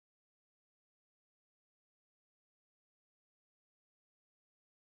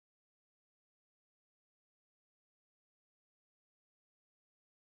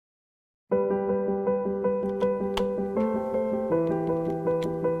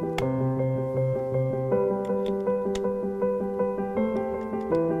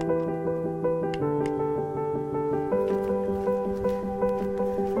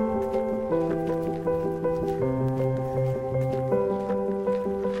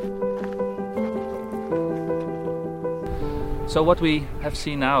So what we have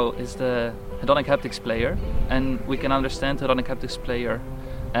seen now is the Hedonic Haptics player, and we can understand the Hedonic Haptics player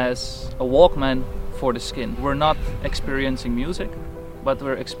as a Walkman for the skin. We're not experiencing music, but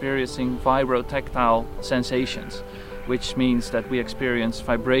we're experiencing vibro-tactile sensations, which means that we experience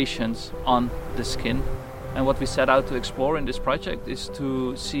vibrations on the skin. And what we set out to explore in this project is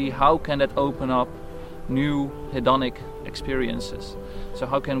to see how can that open up new hedonic experiences. So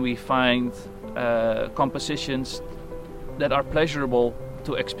how can we find compositions that are pleasurable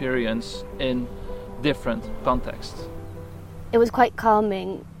to experience in different contexts. It was quite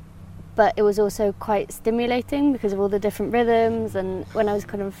calming, but it was also quite stimulating because of all the different rhythms. And when I was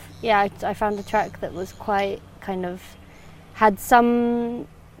I found a track that was quite had some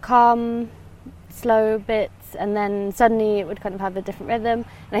calm, slow bits, and then suddenly it would have a different rhythm.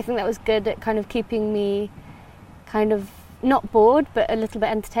 And I think that was good at keeping me not bored, but a little bit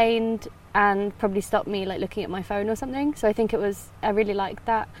entertained, and probably stopped me looking at my phone or something. So I really liked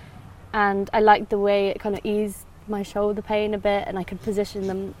that, and I liked the way it eased my shoulder pain a bit, and I could position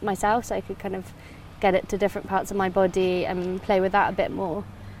them myself, so I could get it to different parts of my body and play with that a bit more.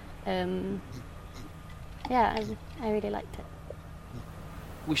 I really liked it.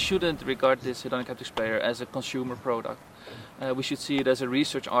 We shouldn't regard this Hedonic Haptics player as a consumer product. We should see it as a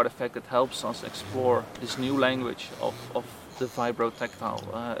research artifact that helps us explore this new language of the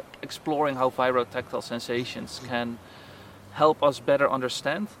vibro-tactile, exploring how vibro-tactile sensations can help us better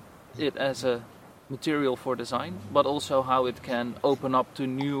understand it as a material for design, but also how it can open up to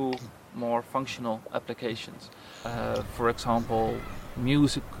new, more functional applications. For example,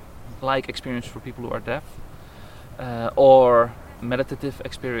 music-like experience for people who are deaf, or meditative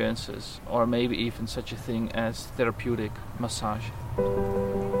experiences, or maybe even such a thing as therapeutic massage.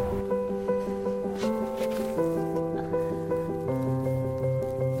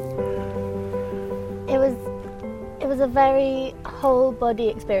 It was a very whole body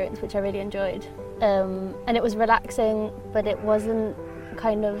experience, which I really enjoyed, and it was relaxing, but it wasn't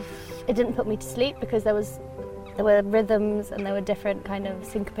it didn't put me to sleep because there were rhythms, and there were different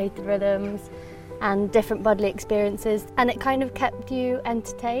syncopated rhythms and different bodily experiences, and it kept you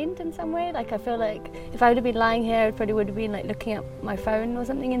entertained in some way. I feel like if I would have been lying here, I probably would have been looking at my phone or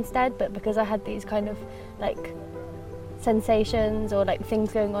something instead, but because I had these sensations or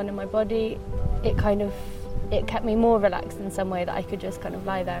things going on in my body, it kept me more relaxed in some way, that I could just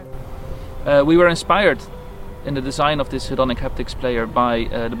lie there. We were inspired in the design of this Hedonic Haptics player by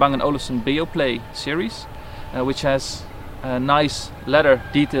the Bang & Olufsen BeoPlay series, which has nice leather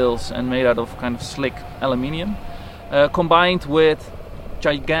details and made out of slick aluminium, combined with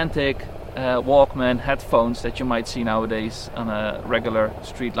gigantic Walkman headphones that you might see nowadays on a regular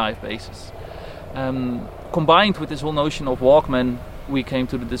street live basis. Combined with this whole notion of Walkman, we came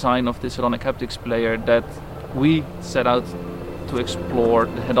to the design of this Hedonic Haptics player that we set out to explore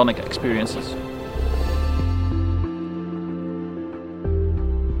the hedonic experiences.